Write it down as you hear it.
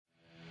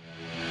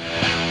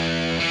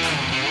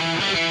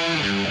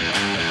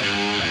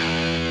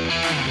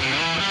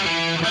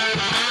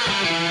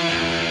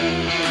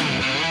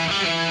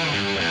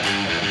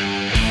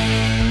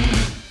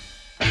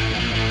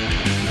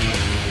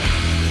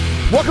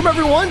Welcome,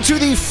 everyone, to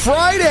the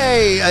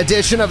Friday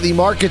edition of the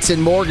Markets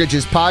and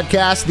Mortgages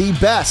podcast, the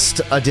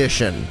best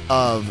edition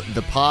of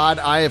the pod.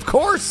 I, of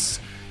course,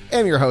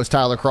 am your host,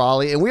 Tyler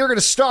Crawley, and we are going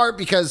to start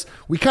because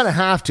we kind of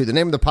have to. The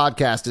name of the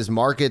podcast is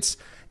Markets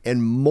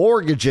and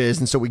Mortgages,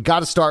 and so we got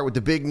to start with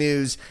the big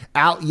news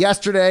out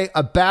yesterday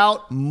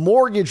about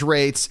mortgage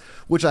rates,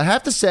 which I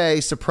have to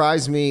say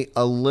surprised me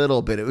a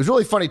little bit. It was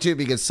really funny, too,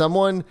 because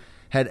someone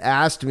had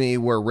asked me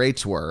where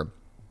rates were,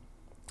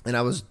 and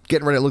I was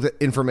getting ready to look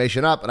that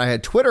information up, and I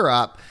had Twitter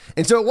up.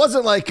 And so it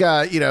wasn't like,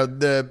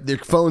 the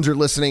phones are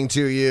listening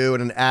to you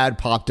and an ad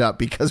popped up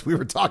because we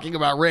were talking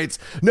about rates.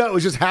 No, it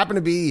was just happened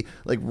to be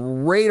like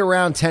right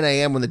around 10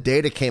 a.m. when the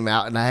data came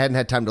out, and I hadn't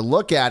had time to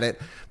look at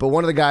it. But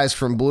one of the guys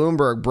from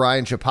Bloomberg,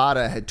 Brian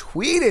Chapata, had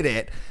tweeted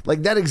it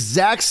like that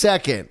exact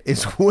second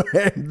is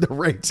when the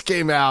rates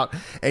came out.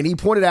 And he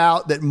pointed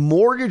out that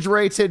mortgage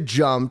rates had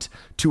jumped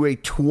to a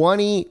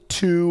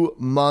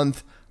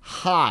 22-month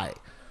high.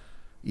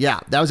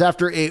 Yeah, that was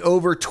after a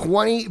over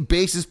 20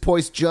 basis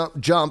points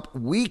jump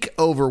week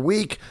over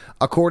week,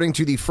 according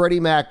to the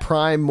Freddie Mac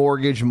Prime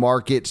Mortgage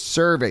Market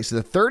Survey. So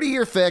the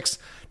 30-year fix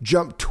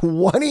jumped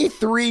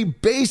 23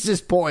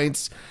 basis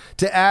points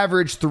to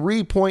average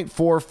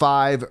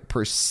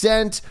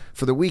 3.45%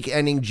 for the week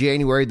ending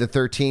January the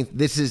 13th.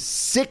 This is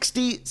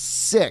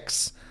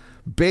 66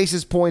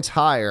 basis points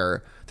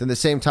higher than the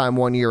same time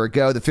 1 year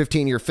ago. The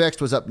 15-year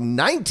fixed was up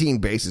 19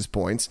 basis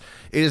points.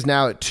 It is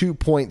now at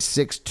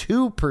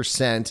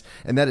 2.62%,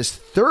 and that is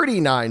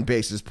 39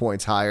 basis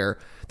points higher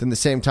than the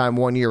same time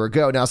 1 year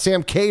ago. Now,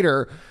 Sam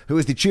Cater, who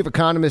is the chief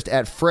economist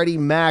at Freddie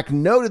Mac,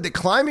 noted that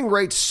climbing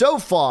rates so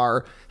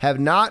far have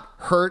not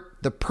hurt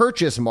the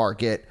purchase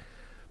market,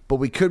 but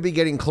we could be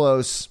getting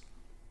close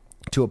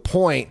to a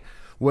point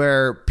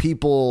where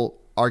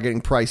people are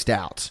getting priced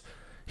out.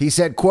 He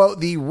said,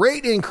 quote, "The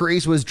rate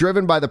increase was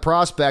driven by the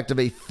prospect of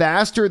a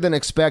faster than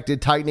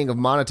expected tightening of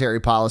monetary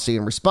policy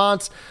in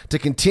response to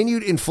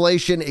continued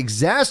inflation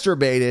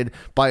exacerbated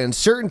by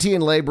uncertainty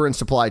in labor and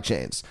supply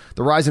chains.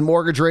 The rise in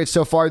mortgage rates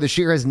so far this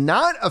year has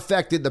not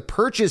affected the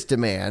purchase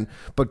demand,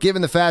 but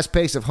given the fast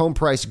pace of home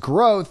price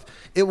growth,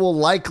 it will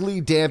likely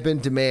dampen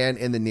demand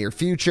in the near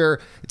future.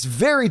 It's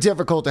very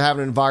difficult to have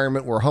an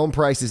environment where home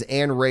prices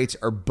and rates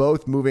are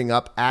both moving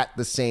up at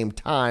the same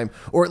time,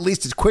 or at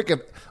least as quick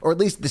or at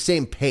least the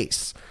same pace.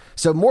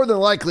 So more than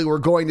likely, we're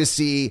going to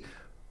see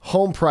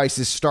home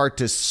prices start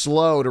to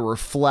slow to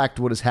reflect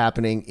what is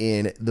happening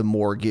in the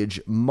mortgage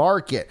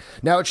market.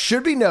 Now, it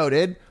should be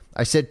noted,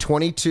 I said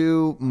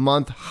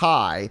 22-month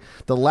high.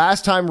 The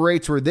last time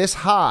rates were this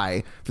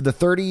high for the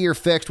 30-year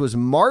fixed was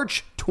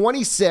March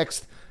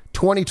 26th,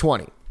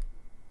 2020.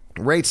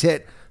 Rates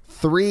hit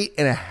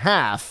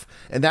 3.5,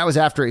 and that was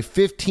after a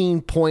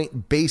 15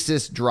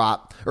 basis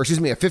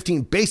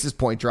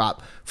point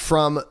drop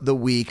from the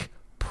week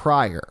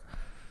prior.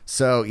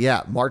 So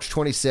yeah, March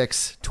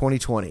 26,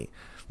 2020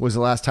 was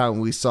the last time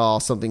we saw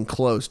something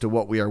close to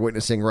what we are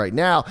witnessing right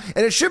now.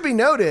 And it should be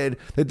noted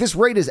that this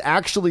rate is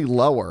actually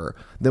lower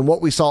than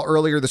what we saw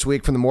earlier this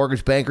week from the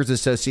Mortgage Bankers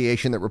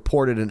Association that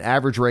reported an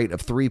average rate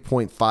of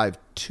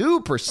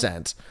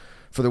 3.52%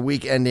 for the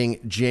week ending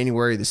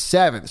January the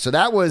 7th. So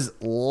that was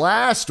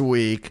last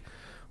week.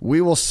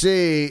 We will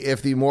see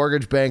if the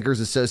Mortgage Bankers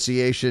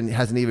Association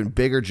has an even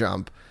bigger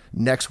jump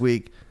next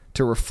week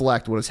to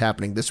reflect what is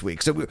happening this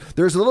week. So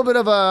there's a little bit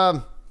of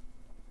a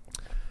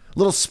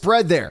little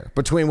spread there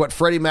between what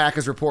Freddie Mac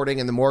is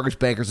reporting and the Mortgage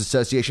Bankers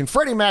Association.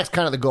 Freddie Mac's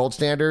kind of the gold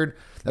standard.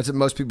 That's what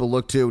most people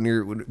look to.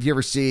 If you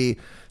ever see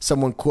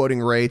someone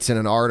quoting rates in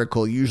an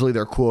article, usually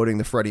they're quoting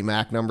the Freddie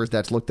Mac numbers.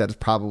 That's looked at as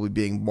probably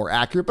being more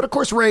accurate. But of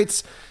course,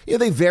 rates,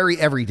 they vary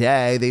every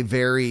day. They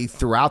vary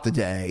throughout the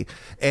day.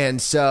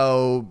 And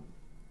so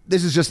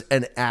this is just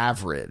an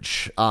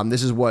average.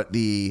 This is what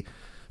is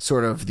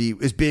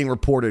being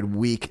reported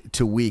week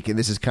to week, and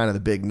this is kind of the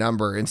big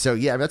number. And so,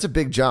 yeah, that's a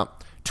big jump.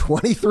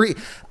 23.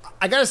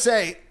 I got to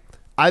say,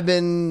 I've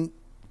been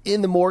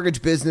in the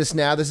mortgage business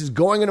now. This is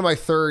going into my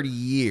third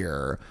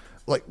year,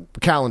 like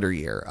calendar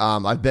year.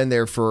 I've been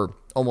there for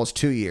almost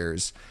 2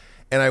 years.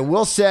 And I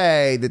will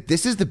say that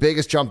this is the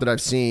biggest jump that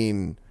I've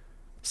seen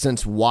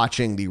since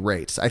watching the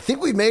rates. I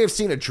think we may have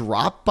seen a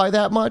drop by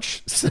that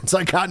much since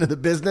I got into the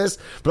business,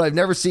 but I've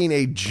never seen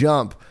a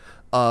jump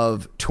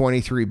of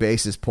 23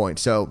 basis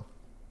points. So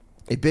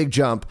a big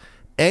jump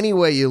any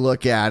way you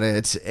look at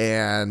it,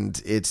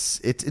 and it's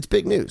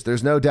big news.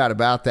 There's no doubt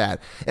about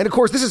that. And of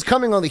course, this is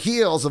coming on the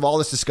heels of all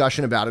this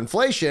discussion about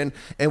inflation.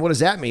 And what does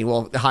that mean?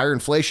 Well, the higher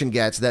inflation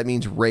gets, that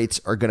means rates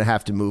are going to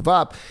have to move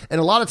up.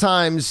 And a lot of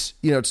times,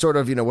 it's sort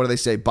of, what do they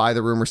say? Buy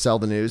the rumor, sell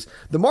the news.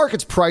 The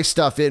markets price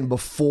stuff in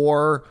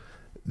before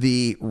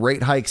the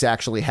rate hikes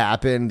actually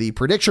happen. The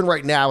prediction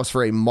right now is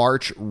for a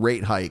March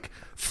rate hike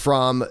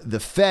from the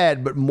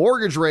Fed, but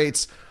mortgage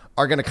rates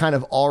are going to kind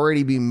of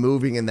already be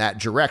moving in that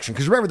direction.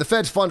 Because remember, the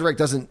Fed's fund rate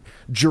doesn't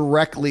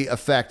directly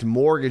affect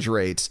mortgage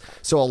rates.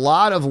 So a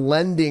lot of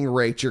lending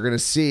rates you're going to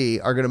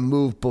see are going to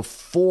move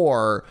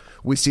before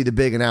we see the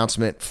big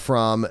announcement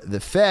from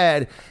the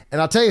Fed.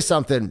 And I'll tell you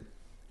something,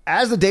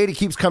 as the data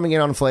keeps coming in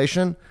on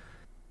inflation,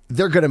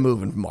 they're going to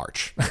move in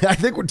March. I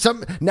think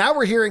now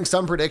we're hearing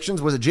some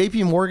predictions. Was it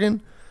JP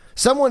Morgan?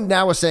 Someone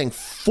now is saying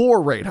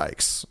 4 rate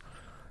hikes.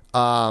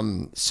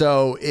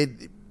 So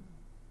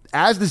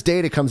as this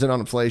data comes in on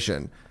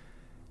inflation,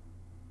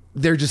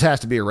 there just has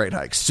to be a rate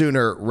hike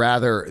sooner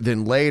rather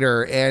than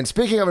later. And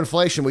speaking of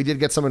inflation, we did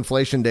get some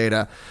inflation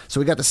data. So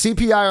we got the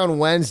CPI on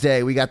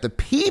Wednesday. We got the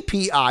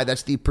PPI,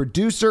 that's the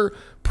Producer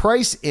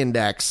Price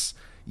Index,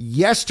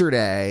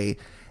 yesterday,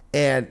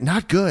 and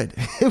not good.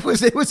 It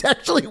was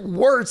actually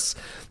worse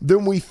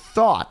than we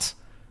thought.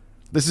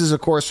 This is,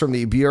 of course, from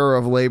the Bureau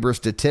of Labor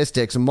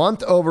Statistics.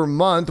 Month over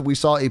month, we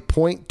saw a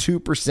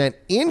 0.2%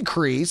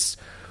 increase,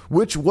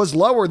 which was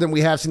lower than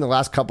we have seen the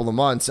last couple of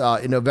months.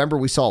 In November,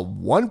 we saw a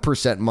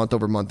 1%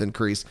 month-over-month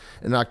increase.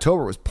 In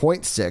October, it was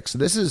 0.6%. So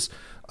this is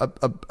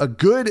a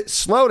good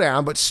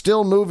slowdown, but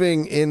still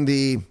moving in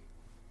the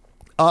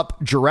up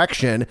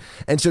direction.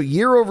 And so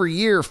year over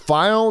year,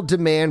 final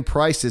demand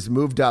prices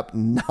moved up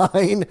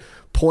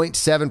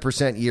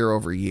 9.7% year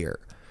over year.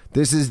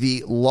 This is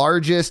the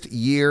largest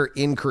year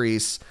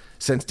increase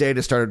since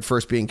data started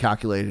first being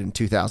calculated in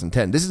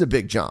 2010. This is a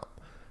big jump.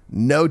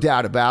 No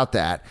doubt about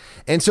that.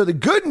 And so the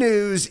good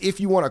news,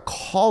 if you want to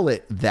call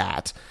it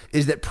that,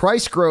 is that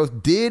price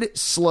growth did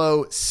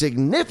slow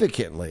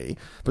significantly.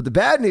 But the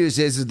bad news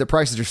is the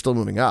prices are still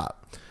moving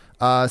up.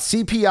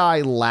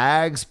 CPI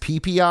lags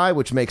PPI,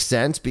 which makes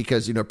sense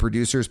because,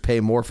 producers pay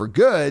more for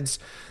goods.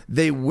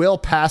 They will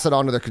pass it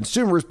on to their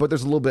consumers, but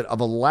there's a little bit of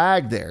a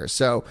lag there.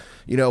 So,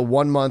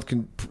 1 month,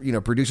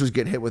 producers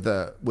get hit with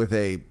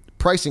a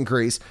price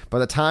increase. By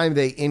the time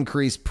they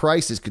increase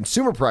prices,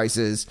 consumer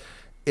prices,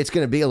 it's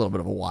going to be a little bit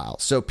of a while.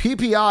 So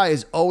PPI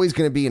is always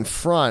going to be in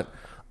front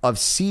of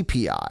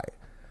CPI.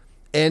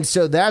 And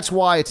so that's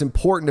why it's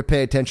important to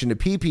pay attention to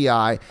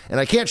PPI. And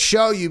I can't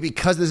show you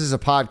because this is a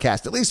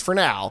podcast, at least for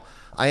now.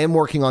 I am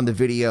working on the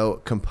video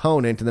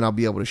component, and then I'll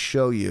be able to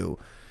show you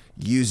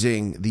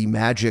using the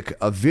magic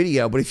of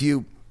video. But if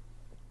you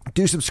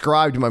do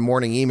subscribe to my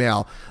morning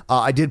email,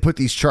 I did put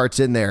these charts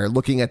in there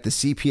looking at the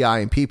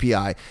CPI and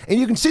PPI. And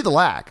you can see the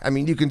lag. I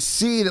mean, you can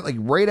see that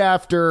right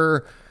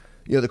after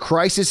the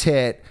crisis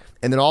hit,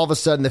 and then all of a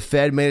sudden the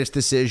Fed made its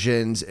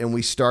decisions and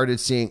we started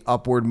seeing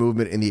upward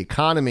movement in the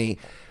economy.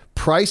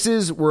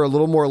 Prices were a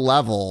little more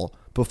level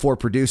before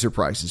producer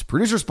prices.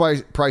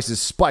 Prices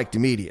spiked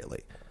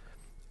immediately.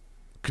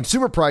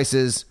 Consumer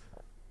prices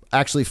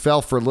actually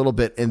fell for a little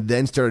bit and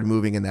then started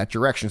moving in that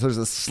direction. So there's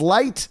a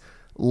slight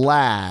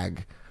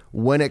lag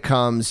when it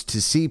comes to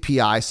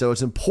CPI. So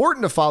it's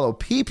important to follow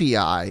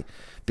PPI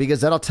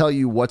because that'll tell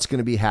you what's going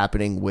to be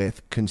happening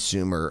with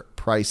consumer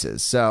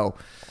prices. So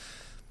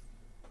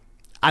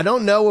I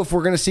don't know if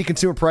we're going to see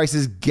consumer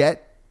prices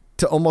get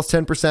to almost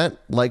 10%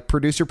 like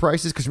producer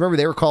prices, because remember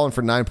they were calling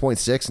for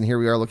 9.6 and here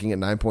we are looking at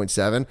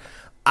 9.7.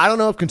 I don't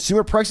know if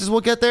consumer prices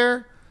will get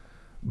there,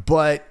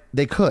 but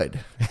they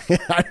could.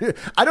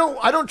 I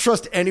don't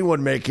trust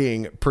anyone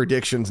making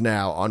predictions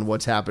now on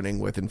what's happening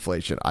with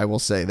inflation. I will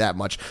say that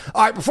much.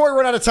 All right, before we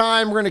run out of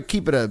time, we're going to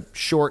keep it a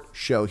short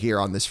show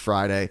here on this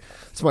Friday.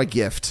 It's my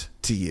gift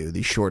to you,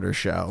 the shorter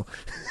show.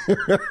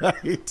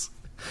 Right.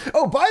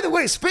 Oh, by the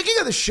way, speaking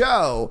of the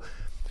show,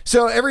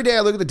 so every day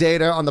I look at the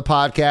data on the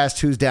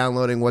podcast, who's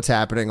downloading, what's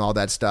happening, all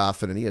that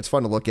stuff. And it's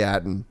fun to look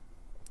at, and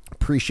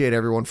appreciate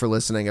everyone for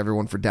listening,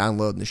 everyone for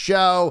downloading the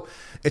show.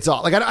 It's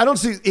all like, I don't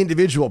see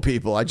individual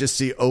people. I just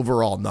see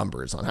overall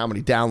numbers on how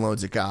many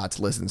downloads it got,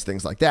 listens,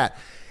 things like that.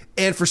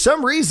 And for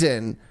some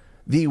reason,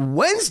 the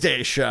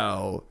Wednesday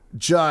show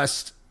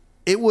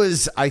it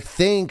was, I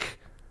think,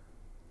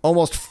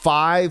 almost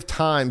 5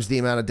 times the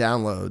amount of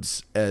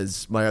downloads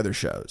as my other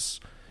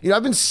shows.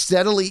 I've been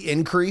steadily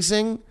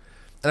increasing,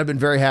 and I've been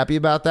very happy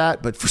about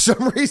that. But for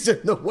some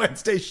reason, the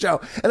Wednesday show,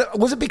 and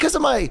was it because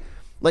of my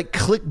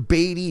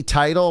clickbaity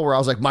title where I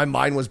was like, my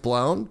mind was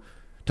blown?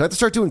 Do I have to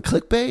start doing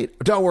clickbait?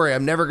 Don't worry,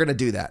 I'm never going to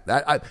do that.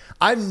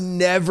 I'm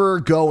never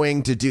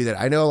going to do that.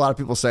 I know a lot of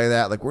people say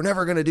that, we're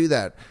never going to do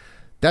that.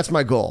 That's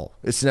my goal,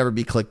 is to never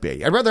be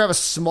clickbait. I'd rather have a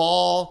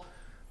small,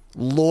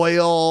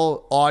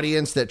 loyal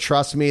audience that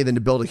trusts me than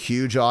to build a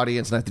huge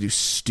audience and have to do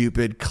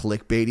stupid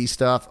clickbaity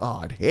stuff.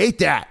 Oh, I'd hate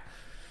that.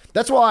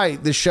 That's why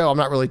this show, I'm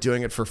not really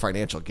doing it for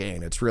financial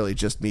gain. It's really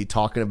just me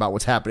talking about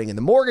what's happening in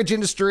the mortgage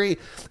industry.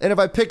 And if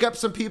I pick up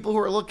some people who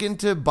are looking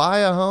to buy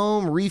a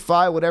home,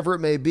 refi, whatever it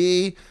may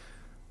be,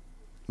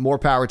 more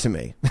power to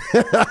me.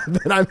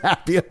 Then I'm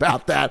happy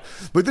about that.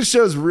 But this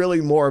show is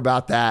really more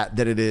about that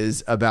than it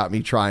is about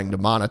me trying to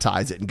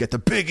monetize it and get the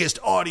biggest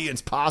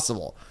audience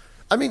possible.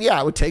 I mean, yeah,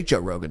 I would take Joe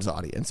Rogan's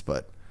audience,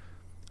 but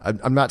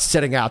I'm not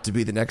setting out to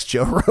be the next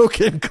Joe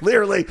Rogan.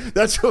 Clearly,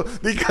 that's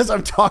because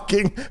I'm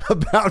talking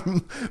about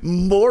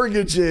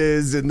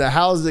mortgages in the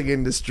housing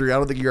industry. I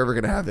don't think you're ever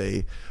going to have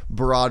a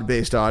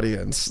broad-based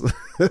audience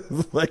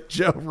like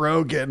Joe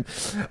Rogan.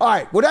 All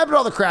right, what happened to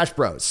all the Crash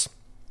Bros?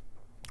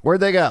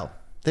 Where'd they go?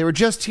 They were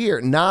just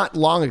here not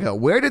long ago.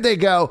 Where did they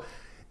go?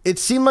 It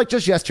seemed like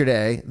just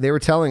yesterday they were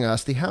telling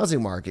us the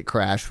housing market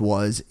crash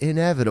was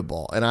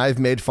inevitable. And I've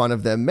made fun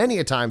of them many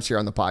a times here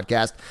on the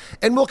podcast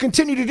and will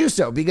continue to do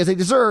so because they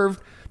deserve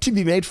to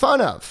be made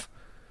fun of.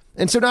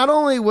 And so not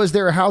only was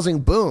there a housing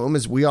boom,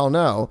 as we all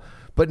know,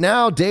 but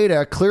now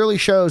data clearly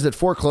shows that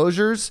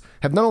foreclosures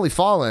have not only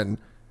fallen,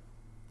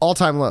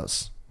 all-time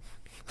lows.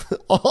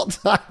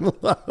 All-time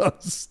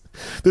lows.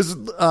 This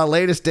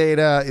latest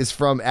data is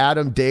from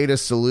Adam Data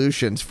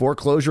Solutions.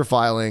 Foreclosure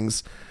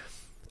filings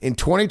in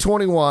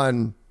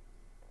 2021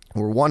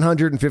 were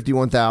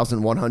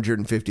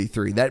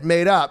 151,153. That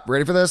made up,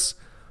 ready for this?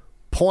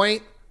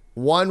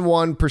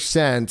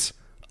 0.11%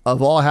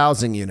 of all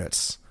housing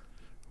units.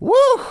 Woo!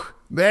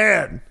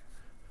 Man,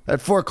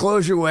 that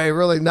foreclosure wave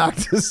really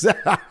knocked us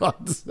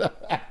out.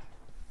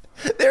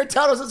 They're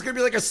telling us it's going to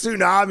be like a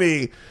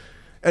tsunami,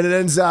 and it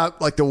ends up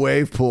like the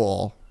wave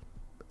pool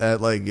at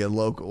like a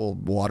local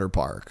water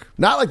park.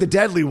 Not like the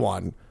deadly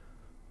one.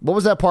 What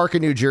was that park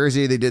in New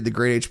Jersey they did the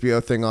great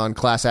HBO thing on,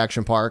 Class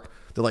Action Park,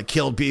 that like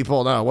killed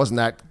people? No, it wasn't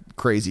that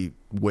crazy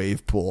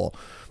wave pool.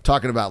 I'm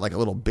talking about like a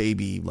little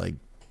baby, like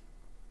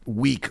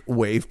weak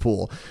wave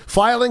pool.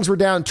 Filings were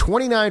down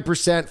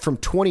 29% from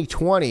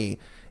 2020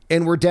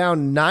 and were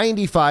down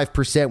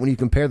 95% when you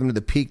compare them to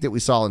the peak that we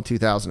saw in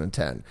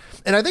 2010.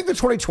 And I think the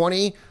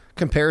 2020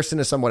 comparison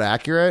is somewhat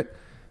accurate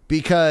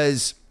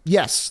because,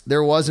 yes,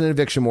 there was an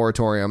eviction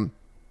moratorium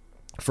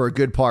for a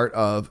good part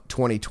of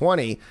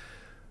 2020,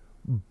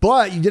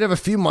 but you did have a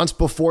few months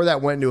before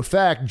that went into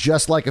effect,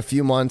 just like a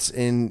few months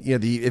in,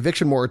 the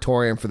eviction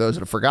moratorium, for those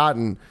that have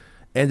forgotten,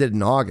 ended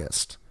in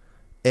August.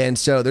 And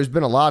so there's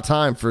been a lot of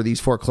time for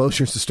these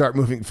foreclosures to start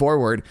moving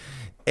forward,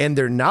 and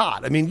they're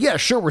not. I mean, yeah,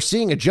 sure, we're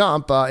seeing a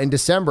jump. In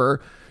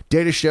December,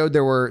 data showed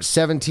there were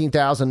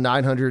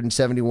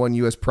 17,971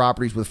 U.S.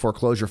 properties with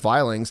foreclosure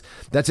filings.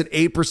 That's an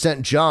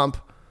 8% jump,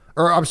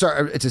 or I'm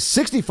sorry, it's a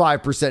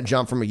 65%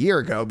 jump from a year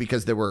ago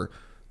because there were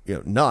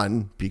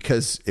none,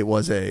 because it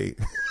was there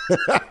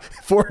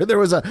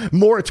was a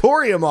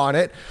moratorium on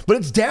it, but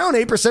it's down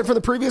 8% from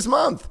the previous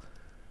month.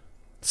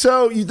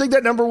 So you think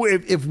that number,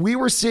 if we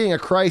were seeing a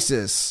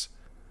crisis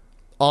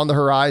on the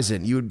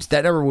horizon,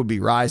 that number would be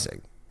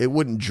rising. It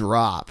wouldn't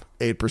drop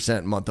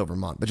 8% month over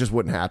month. That just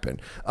wouldn't happen.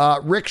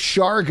 Rick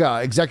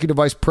Sharga, executive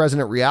vice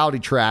president, Reality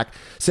Track,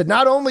 said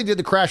not only did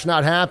the crash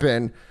not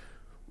happen,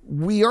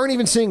 we aren't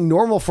even seeing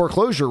normal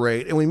foreclosure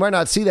rate, and we might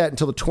not see that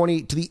until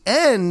to the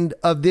end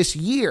of this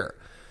year.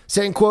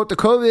 Saying, quote, the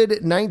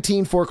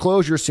COVID-19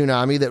 foreclosure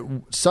tsunami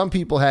that some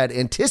people had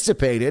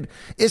anticipated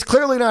is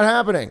clearly not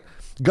happening.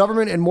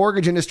 Government and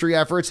mortgage industry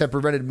efforts have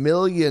prevented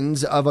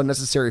millions of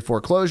unnecessary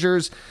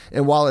foreclosures,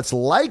 and while it's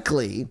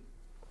likely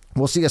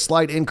we'll see a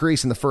slight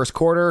increase in the first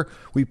quarter,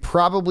 we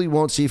probably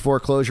won't see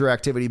foreclosure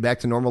activity back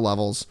to normal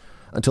levels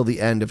until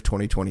the end of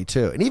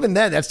 2022. And even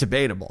then, that's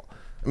debatable.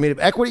 I mean, if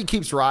equity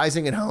keeps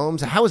rising in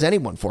homes, how is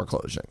anyone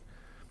foreclosing?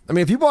 I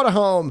mean, if you bought a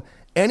home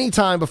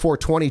anytime before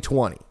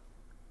 2020,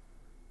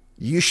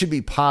 you should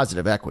be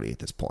positive equity at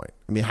this point.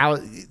 I mean, how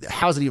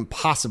is it even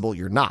possible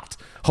you're not?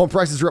 Home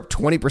prices are up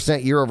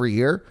 20% year over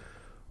year.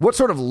 What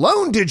sort of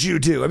loan did you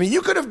do? I mean,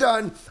 you could have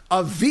done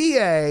a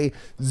VA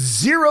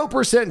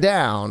 0%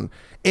 down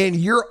and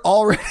you're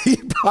already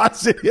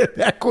positive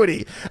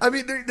equity. I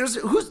mean,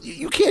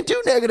 you can't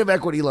do negative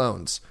equity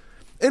loans.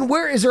 And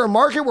where is there a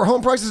market where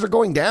home prices are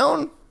going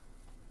down?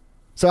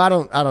 So I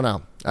don't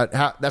know.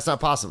 That's not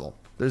possible.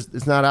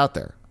 It's not out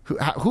there.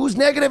 Who's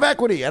negative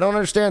equity? I don't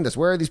understand this.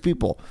 Where are these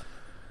people?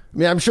 I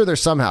mean, I'm sure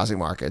there's some housing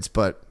markets,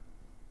 but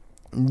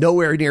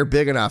nowhere near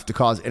big enough to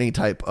cause any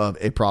type of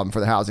a problem for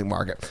the housing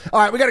market. All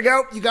right, we got to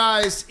go. You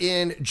guys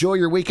enjoy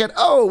your weekend.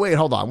 Oh, wait,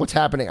 hold on. What's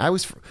happening? I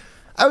always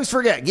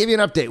forget. Give you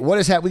an update. What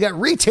is happening? We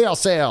got retail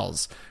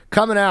sales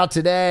coming out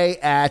today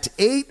at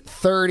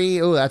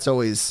 8:30. Oh, that's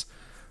always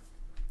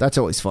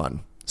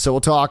fun. So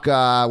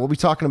we'll be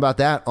talking about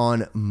that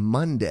on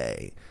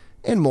Monday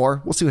and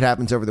more. We'll see what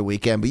happens over the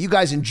weekend. But you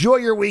guys enjoy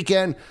your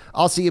weekend.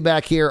 I'll see you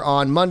back here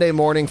on Monday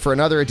morning for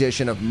another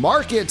edition of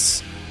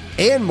Markets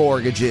and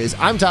Mortgages.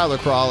 I'm Tyler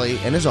Crawley,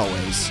 and as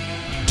always,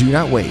 do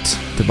not wait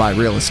to buy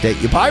real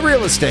estate. You buy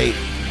real estate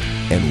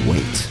and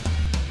wait.